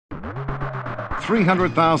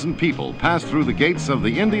300,000 people pass through the gates of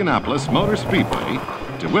the Indianapolis Motor Speedway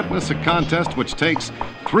to witness a contest which takes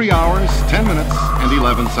 3 hours, 10 minutes, and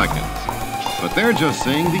 11 seconds. But they're just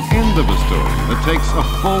seeing the end of a story that takes a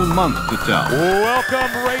full month to tell.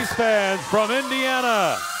 Welcome, race fans from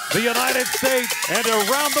Indiana, the United States, and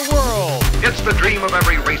around the world. It's the dream of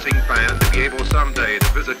every racing fan to be able someday to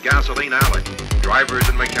visit Gasoline Alley. Drivers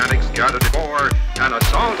and mechanics gathered for an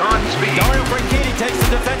assault on speed. Dario Franchitti takes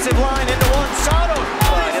the defensive line into one. Sato.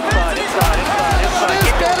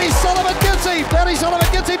 Danny Sullivan gets him. Danny Sullivan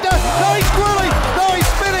gets him down. No, he's twirling. No, he's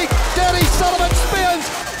spinning. Danny Sullivan spins.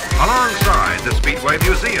 Alongside the Speedway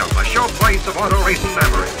Museum, a showplace of auto racing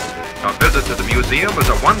memories. A visit to the museum is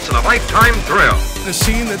a once-in-a-lifetime thrill. A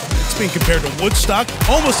scene that's being compared to Woodstock,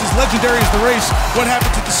 almost as legendary as the race. What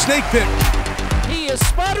happened to the snake pit? He is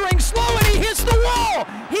sputtering slow and he hits the wall.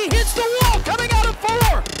 He hits the wall coming out of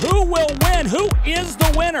 4. Who will win? Who is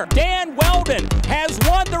the winner? Dan Weldon has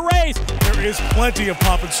won the race. There is plenty of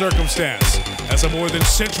pomp and circumstance as a more than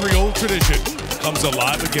century-old tradition comes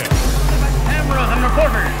alive again. Cameras and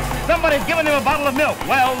reporters. Somebody's giving him a bottle of milk.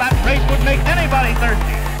 Well, that race would make anybody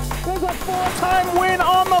thirsty. There's a 4-time win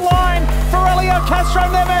on the line for Helio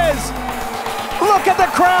Castroneves. Look at the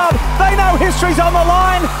crowd. They know history's on the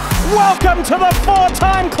line. Welcome to the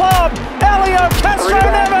 4-time club, Helio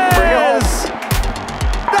Castroneves.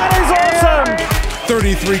 That is awesome.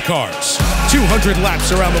 33 cars, 200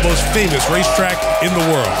 laps around the most famous racetrack in the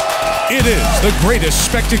world. It is the greatest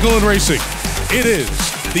spectacle in racing. It is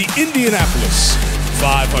the Indianapolis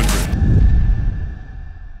 500.